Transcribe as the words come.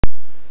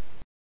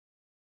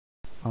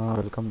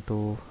Welcome to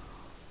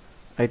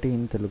IT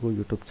in Telugu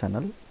YouTube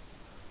channel.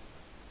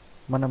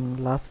 మనం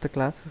last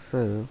classes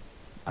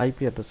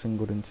IP addressing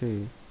గురించి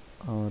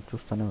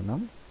చూస్తూనే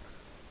ఉన్నాం.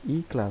 ఈ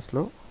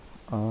క్లాస్లో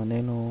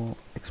నేను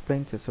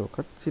ఎక్స్ప్లెయిన్ చేసే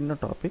ఒక చిన్న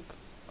టాపిక్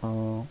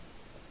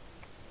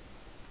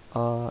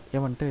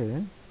ఏమంటే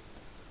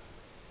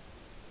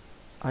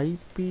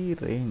IP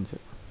range,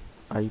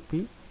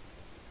 IP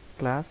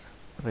class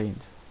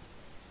range,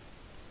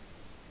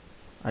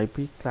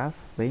 IP class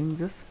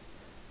ranges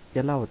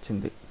ఎలా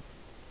వచ్చింది.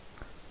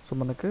 సో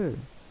మనకు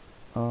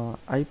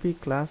ఐపీ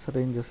క్లాస్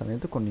రేంజెస్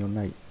అనేది కొన్ని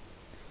ఉన్నాయి.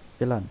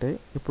 ఎలా అంటే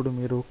ఇప్పుడు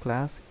మీరు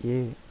క్లాస్ ఏ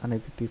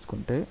అనేది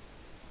తీసుకుంటే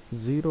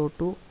 0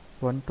 to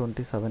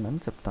 127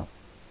 అని చెప్తాం,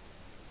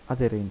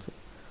 అదే రేంజ్.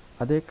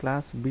 అదే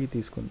క్లాస్ బి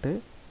తీసుకుంటే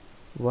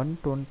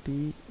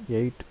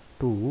 128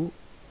 to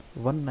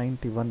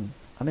 191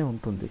 అనే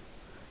ఉంటుంది.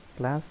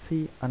 క్లాస్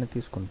సి అని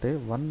తీసుకుంటే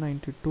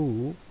 192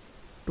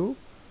 to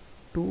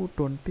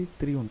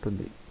 223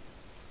 ఉంటుంది.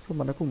 సో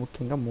మనకు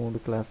ముఖ్యంగా 3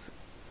 క్లాస్.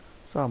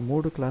 సో ఆ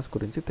 3 క్లాస్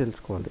గురించి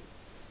తెలుసుకోవాలి.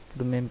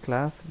 ఇప్పుడు నేను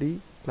క్లాస్ డి,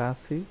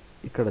 క్లాస్ సి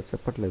ఇక్కడ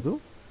చెప్పట్లేదు,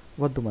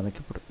 వద్దు మనకి.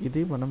 ఇప్పుడు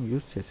ఇది మనం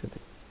యూజ్ చేసేది.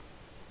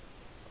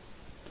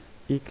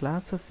 ఈ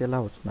క్లాసెస్ ఎలా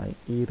వచ్చినాయి,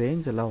 ఈ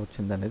రేంజ్ ఎలా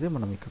వచ్చింది అనేది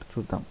మనం ఇక్కడ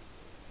చూద్దాం.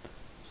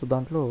 సో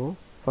దాంట్లో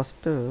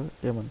ఫస్ట్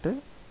ఏమంటే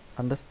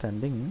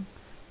అండర్స్టాండింగ్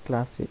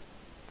క్లాస్ ఏ.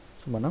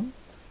 సో మనం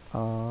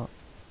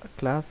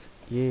క్లాస్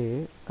ఏ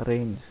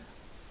రేంజ్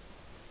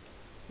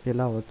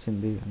ఎలా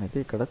వచ్చింది అనేది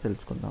ఇక్కడ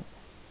తెలుసుకుందాం.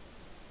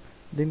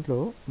 దీంట్లో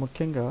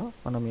ముఖ్యంగా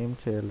మనం ఏం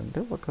చేయాలంటే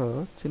ఒక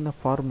చిన్న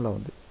ఫార్ములా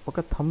ఉంది, ఒక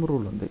థంబ్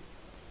రూల్ ఉంది.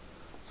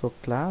 So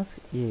class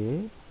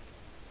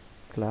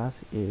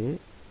A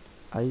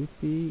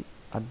IP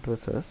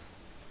addresses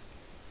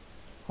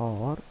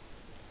are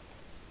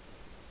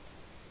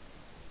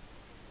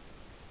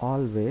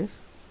always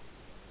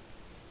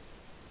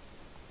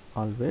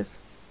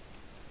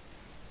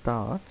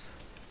starts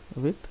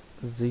with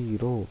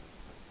 0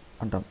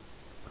 అంటాం.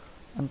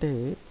 అంటే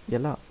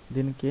ఎలా,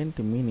 దీనికి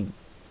ఏంటి మీనింగ్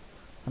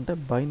అంటే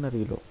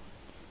బైనరీలో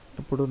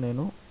ఇప్పుడు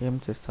నేను ఏం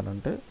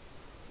చేస్తానంటే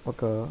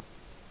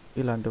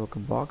ఇలాంటి ఒక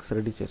బాక్స్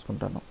రెడీ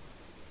చేసుకుంటాను.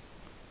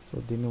 సో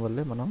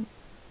దీనివల్లే మనం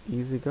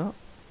ఈజీగా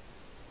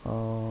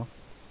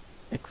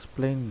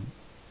ఎక్స్ప్లెయిన్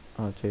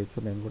చేయొచ్చు.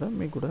 నేను కూడా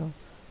మీకు కూడా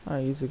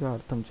ఈజీగా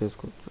అర్థం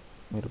చేసుకోవచ్చు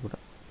మీరు కూడా.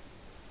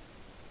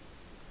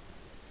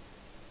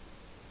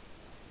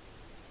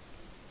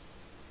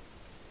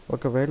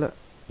 ఒకవేళ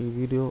ఈ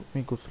వీడియో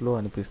మీకు స్లో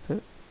అనిపిస్తే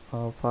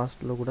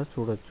ఫాస్ట్లో కూడా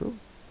చూడొచ్చు.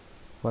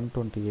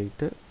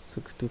 128,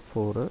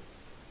 64,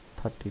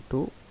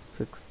 32,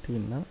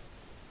 16,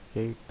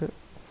 8,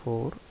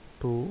 4,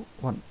 2,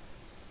 1.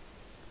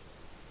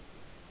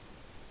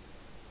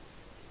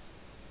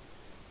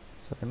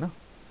 సరేనా?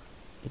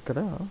 ఇక్కడ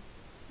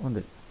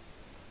ఉంది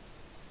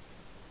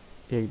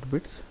 8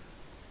 bits,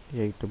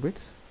 8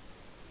 bits,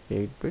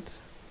 8 bits,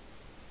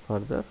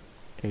 further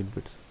 8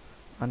 bits.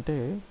 అంటే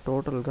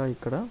టోటల్గా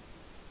ఇక్కడ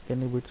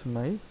ఎన్ని బిట్స్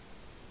ఉన్నాయి?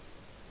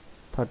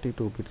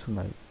 32 బిట్స్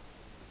ఉన్నాయి.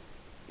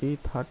 ఈ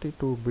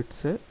 32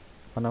 బిట్సే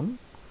మనం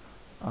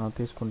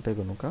తీసుకుంటే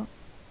కనుక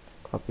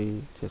కాపీ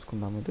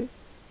చేసుకుందాం, ఇది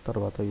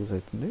తర్వాత యూజ్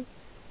అవుతుంది.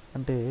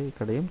 అంటే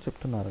ఇక్కడ ఏం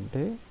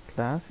చెప్తున్నారంటే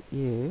class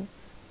A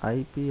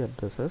IP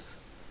addresses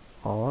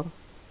are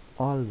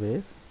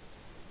always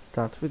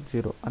starts with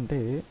 0.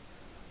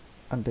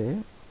 అంటే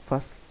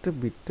ఫస్ట్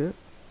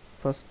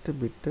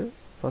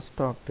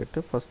ఆక్టెట్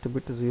ఫస్ట్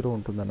బిట్ 0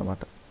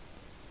 ఉంటుందన్నమాట.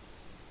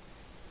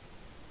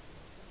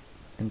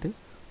 ఏంటి?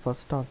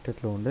 ఫస్ట్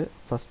ఆక్టెట్లో ఉండే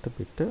ఫస్ట్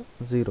బిట్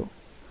 0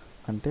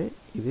 అంటే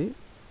ఇది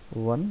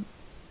 1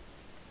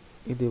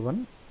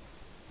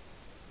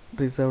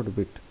 రిజర్వ్డ్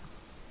బిట్.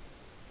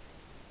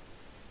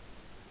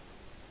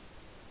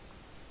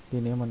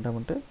 దీని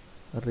ఏమంటామంటే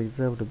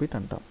రిజర్వ్డ్ బిట్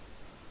అంటాం.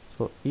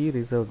 సో ఈ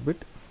రిజర్వ్డ్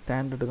బిట్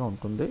స్టాండర్డ్గా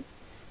ఉంటుంది.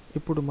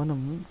 ఇప్పుడు మనం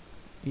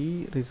ఈ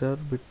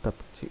రిజర్వ్ బిట్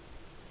తప్పించి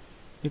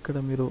ఇక్కడ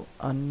మీరు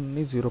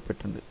అన్ని 0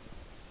 పెట్టండి,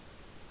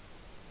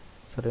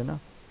 సరేనా?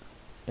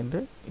 అంటే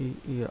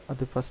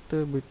అది ఫస్ట్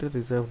బిట్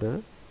రిజర్వ్డ్,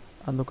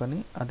 అందుకని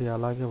అది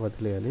అలాగే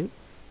వదిలేయాలి.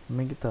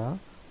 మిగతా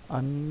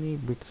అన్ని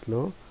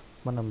బిట్స్లో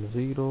మనం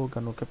 0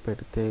 కనుక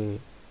పెడితే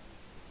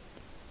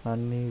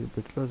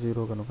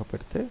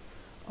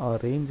ఆ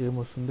రేంజ్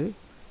ఏమొస్తుంది?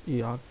 ఈ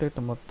ఆక్టెట్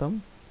మొత్తం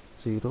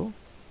 0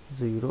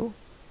 0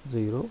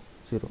 0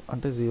 0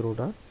 అంటే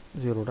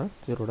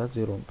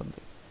 0.0.0.0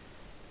 ఉంటుంది.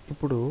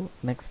 ఇప్పుడు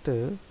నెక్స్ట్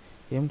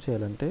ఏం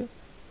చేయాలంటే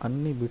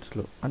అన్ని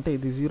బిట్స్లో, అంటే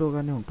ఇది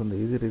 0గానే ఉంటుంది,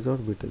 ఇది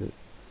రిజర్వ్ బిట్. ఇది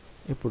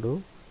ఇప్పుడు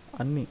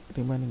అన్ని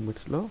రిమైనింగ్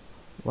బిట్స్లో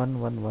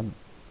 111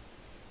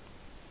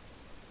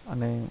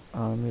 అనే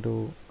మీరు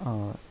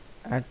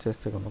యాడ్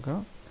చేస్తే కనుక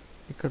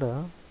ఇక్కడ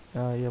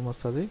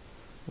ఏమొస్తుంది?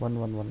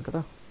 111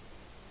 కదా.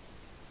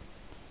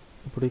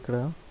 ఇప్పుడు ఇక్కడ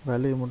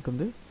వాల్యూ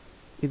ఏముంటుంది?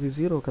 ఇది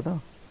 0 కదా,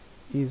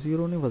 ఈ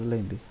 0ని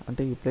వదిలేయండి,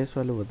 అంటే ఈ ప్లేస్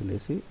వాల్యూ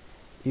వదిలేసి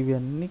ఇవి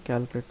అన్నీ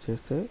క్యాలిక్యులేట్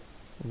చేస్తే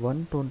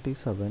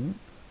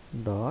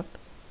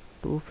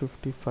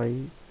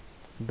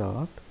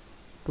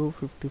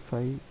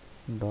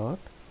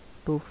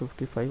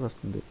 127.255.255.255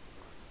 వస్తుంది.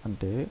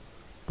 అంటే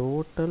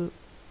టోటల్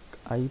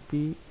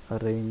ఐపీ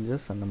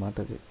రేంజెస్ అన్నమాట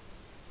అది.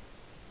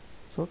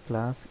 సో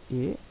క్లాస్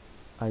ఏ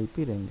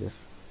ఐపీ రేంజెస్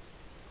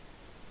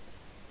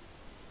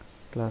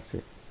క్లాస్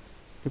ఏ.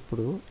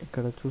 ఇప్పుడు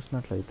ఇక్కడ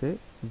చూసినట్లయితే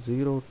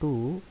 0 to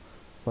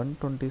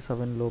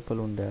 127 లోపల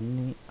ఉండే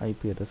అన్ని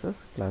ఐపీ అడ్రసెస్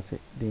క్లాస్ ఏ.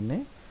 దీన్నే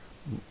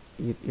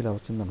ఇలా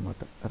వచ్చిందనమాట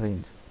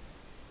రేంజ్.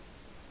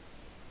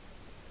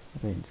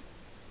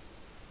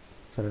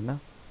 సరేనా?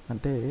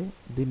 అంటే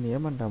దీన్ని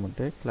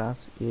ఏమంటామంటే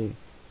class A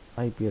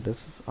IP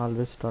addresses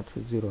always starts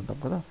with 0 అంటాం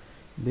కదా,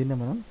 దీన్ని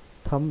మనం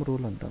థంబ్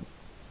రూల్ అంటాం.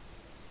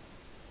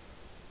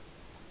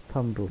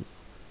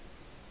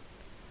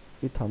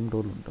 ఈ థంబ్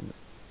రూల్ ఉంటుంది.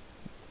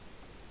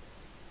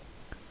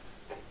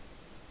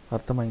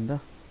 అర్థమైందా?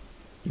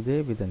 ఇదే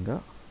విధంగా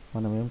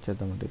మనం ఏం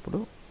చేద్దామంటే ఇప్పుడు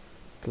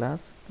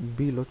క్లాస్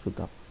బిలో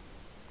చూద్దాం.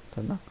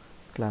 సరేనా?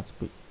 Class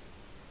B.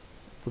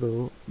 ఇప్పుడు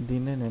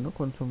దీన్నే నేను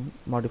కొంచెం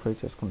మాడిఫై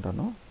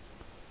చేసుకుంటాను.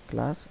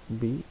 Class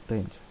B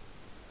range.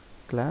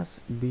 Class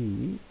B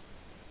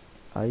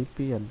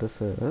IP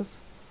addresses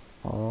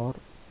are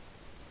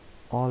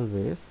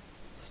always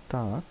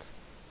starts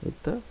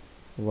with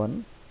 1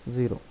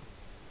 0.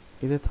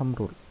 ఇదే థంబ్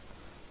రూల్.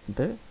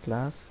 అంటే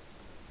క్లాస్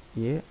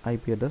ఏ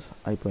ఐపీ అడ్రస్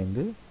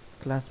అయిపోయింది.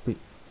 Class B.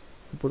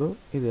 ఇప్పుడు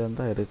ఇది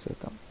అంతా ఎరేజ్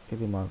చేద్దాం.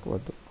 ఇది మాకు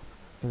వద్దు.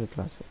 ఇది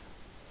క్లాస్ ఏ.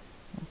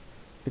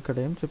 ఇక్కడ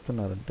ఏం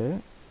చెప్తున్నారంటే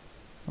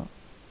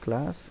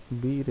క్లాస్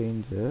బి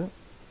రేంజ్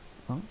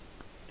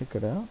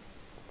ఇక్కడ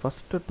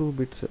ఫస్ట్ 2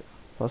 బిట్స్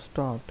ఫస్ట్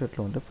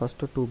ఆక్టెట్లో ఉంటే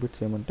ఫస్ట్ 2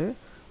 బిట్స్ ఏమంటే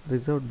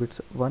రిజర్వ్డ్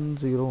బిట్స్ 1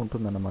 0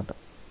 ఉంటుందన్నమాట.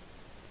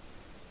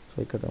 సో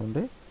ఇక్కడ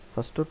ఉండే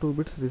ఫస్ట్ 2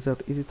 బిట్స్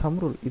రిజర్వ్డ్. ఇది థంబ్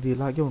రూల్. ఇది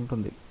ఇలాగే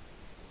ఉంటుంది.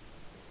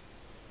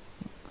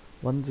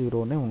 1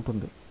 0నే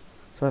ఉంటుంది.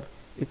 సార్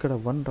ఇక్కడ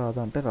 1 రాదా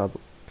అంటే రాదు.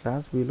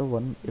 క్లాస్ బిలో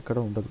 1 ఎక్కడ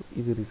ఉండదు.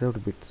 ఇది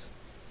రిజర్వ్డ్ బిట్స్.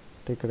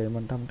 అంటే ఇక్కడ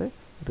ఏమంటామంటే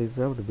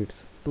రిజర్వ్డ్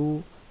బిట్స్, 2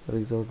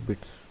 రిజర్వ్డ్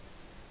బిట్స్.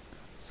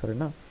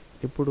 సరేనా?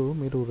 ఇప్పుడు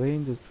మీరు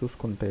రేంజ్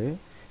చూసుకుంటే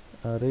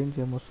రేంజ్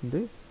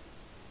ఏమొస్తుంది?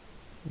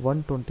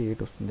 128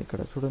 వస్తుంది.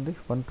 ఇక్కడ చూడండి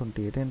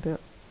 128 అంటే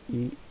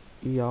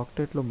ఈ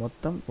ఆక్టెట్లో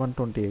మొత్తం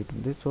 128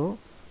 ఉంది. సో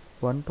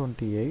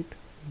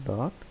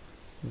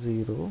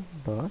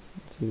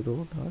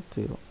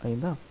 128.0.0.0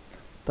 అయిందా?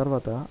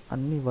 తర్వాత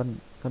అన్ని 1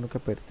 కనుక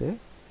పెడితే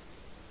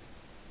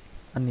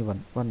అన్ని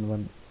 1 1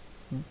 1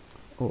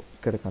 ఓ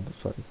ఇక్కడ కాదు,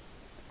 సారీ,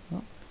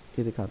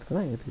 ఇది కాదు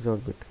కదా, ఇది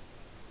రిజర్వ్డ్ బిట్.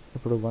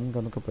 ఇప్పుడు 1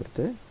 కనుక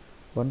పెడితే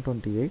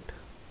 128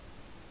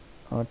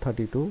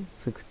 32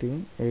 16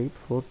 8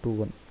 4 2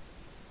 1.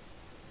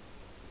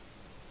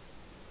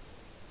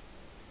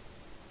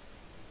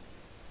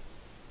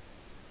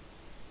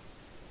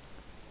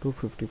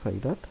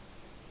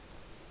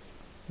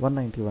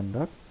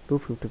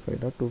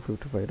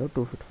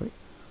 $255.191.255.255.255.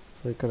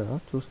 సో ఇక్కడ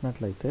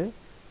చూసినట్లయితే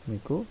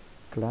మీకు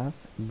క్లాస్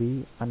బి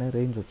అనే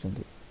రేంజ్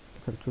వచ్చింది.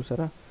 ఇక్కడ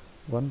చూసారా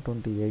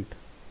 128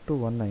 to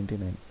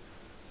 199.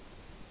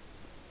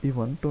 ఈ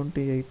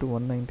 128 to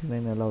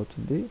 199 ఎలా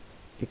వచ్చింది?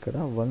 ఇక్కడ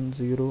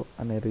 10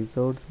 అనే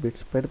రిజర్వ్డ్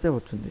బిట్స్ పెడితే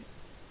వచ్చింది.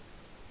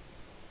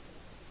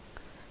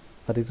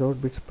 ఆ రిజర్వ్డ్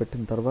బిట్స్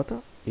పెట్టిన తర్వాత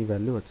ఈ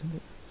వాల్యూ వచ్చింది.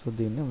 సో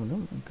దీన్ని మనం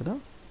ఇక్కడ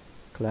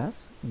క్లాస్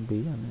బి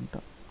అని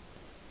అంటాం.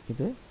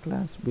 ఇదే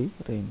క్లాస్ బి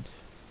రేంజ్.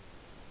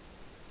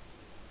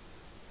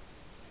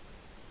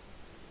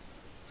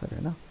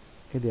 సరేనా?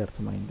 ఇది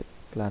అర్థమైంది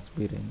క్లాస్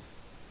బి రేంజ్.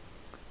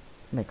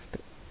 నెక్స్ట్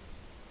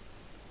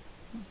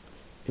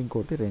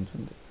ఇంకోటి రేంజ్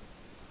ఉంది,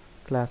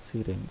 class C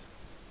range.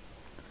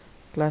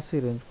 Class C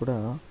range కూడా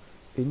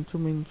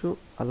ఇంచుమించు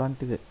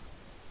అలాంటిదే.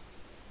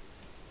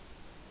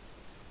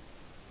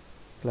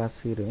 క్లాస్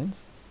సి రేంజ్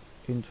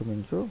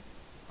ఇంచుమించు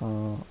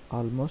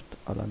ఆల్మోస్ట్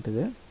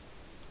అలాంటిదే.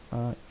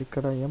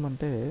 ఇక్కడ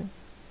ఏమంటే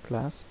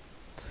class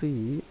C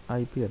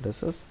IP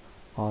addresses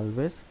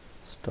always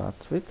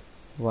starts with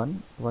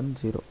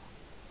 110.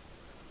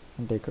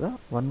 అంటే ఇక్కడ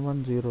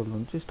 110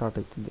 నుంచి స్టార్ట్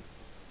అవుతుంది.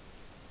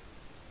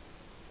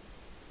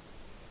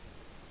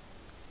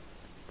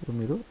 ఇప్పుడు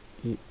మీరు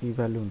ఈ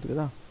వాల్యూ ఉంది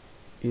కదా,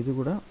 ఇది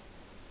కూడా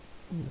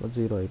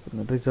 0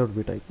 అయిపోతుంది, రిజర్వ్డ్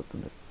బిట్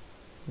అయిపోతుంది.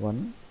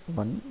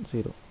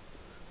 110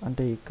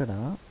 అంటే ఇక్కడ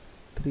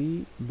 3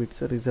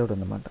 బిట్స్ రిజర్వ్డ్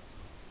అన్నమాట.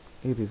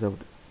 ఈ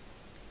రిజర్వ్డ్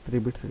 3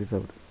 బిట్స్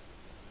రిజర్వ్డ్.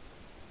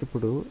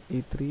 ఇప్పుడు ఈ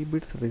 3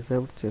 బిట్స్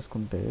రిజర్వ్డ్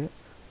చేసుకుంటే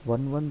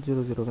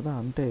 1100 కదా,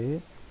 అంటే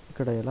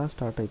ఇక్కడ ఎలా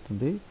స్టార్ట్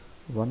అవుతుంది?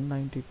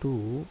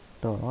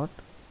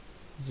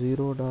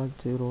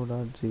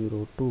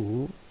 192.0.0.02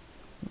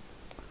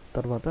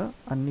 తర్వాత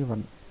అన్ని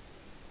 1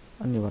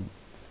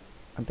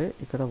 అంటే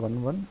ఇక్కడ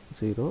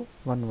 110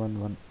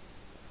 111.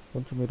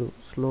 కొంచెం మీరు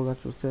స్లోగా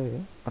చూస్తే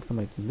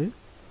అర్థమవుతుంది.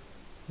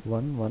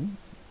 11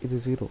 ఇది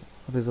 0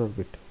 రిజర్వ్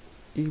బిట్.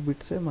 ఈ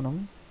బిట్సే మనం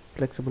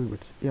ఫ్లెక్సిబుల్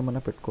బిట్స్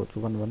ఏమైనా పెట్టుకోవచ్చు.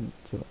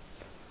 110.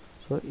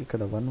 సో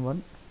ఇక్కడ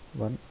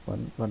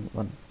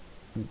 111111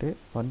 అంటే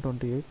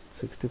 128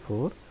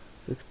 64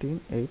 16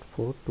 8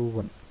 4 2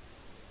 1.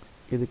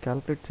 ఇది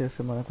క్యాల్కులేట్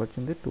చేస్తే మనకు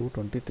వచ్చింది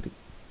 223.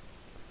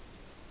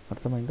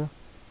 అర్థమైందా?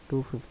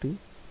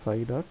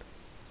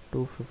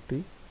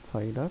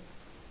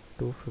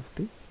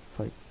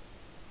 255.255.255.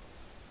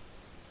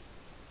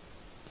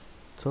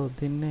 సో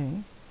దీన్నే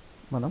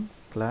మనం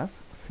క్లాస్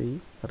సి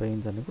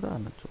రేంజ్ అని కూడా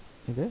అనొచ్చు.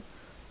 ఇదే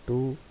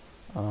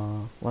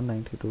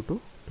 192 to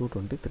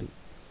 223.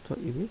 సో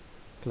ఇది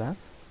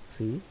class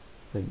C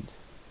range,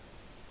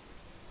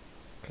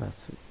 class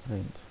C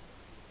range.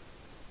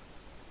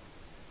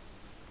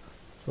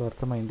 So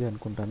అర్థమైంది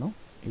అనుకుంటాను.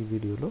 ఈ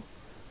వీడియోలో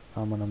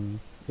మనం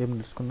ఏం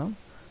నేర్చుకున్నాం,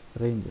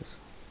 రేంజెస్.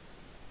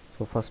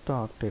 సో ఫస్ట్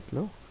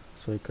ఆక్టేట్లో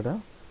సో ఇక్కడ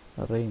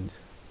రేంజ్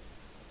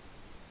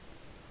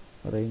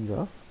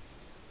ఆఫ్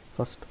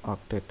ఫస్ట్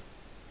ఆక్టేట్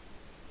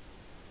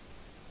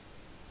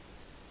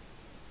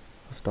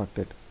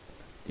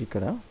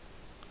ఇక్కడ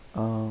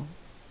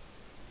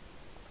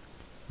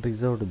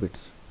రిజర్వ్డ్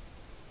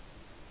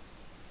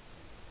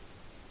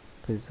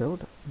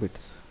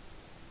బిట్స్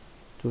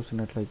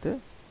చూసినట్లయితే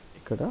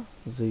ఇక్కడ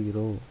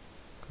 0,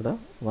 ఇక్కడ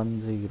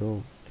 10,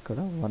 ఇక్కడ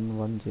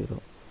 110.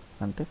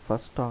 అంటే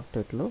ఫస్ట్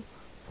ఆక్టేట్లో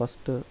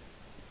ఫస్ట్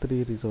 3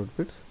 రిజర్వ్డ్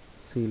బిట్స్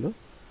సిలో,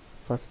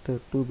 first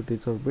 2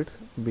 reserved bits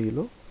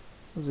below,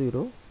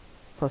 0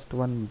 first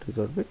 1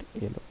 reserved bit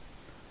ఏలో.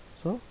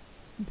 సో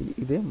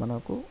ఇదే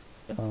మనకు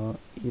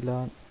ఇలా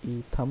ఈ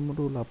థంబ్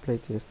రూల్ అప్లై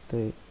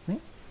చేస్తేనే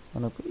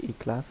మనకు ఈ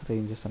క్లాస్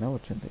రేంజెస్ అనేవి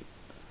వచ్చింది.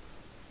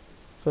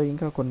 సో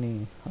ఇంకా కొన్ని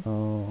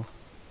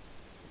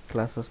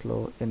క్లాసెస్లో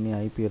ఎన్ని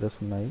ఐపీ ఎర్రర్స్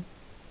ఉన్నాయి,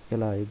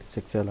 ఎలా ఇది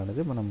చెక్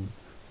చేయాలనేది మనం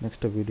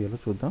నెక్స్ట్ వీడియోలో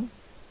చూద్దాం.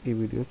 ఈ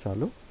వీడియో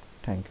చాలు.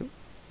 Thank you.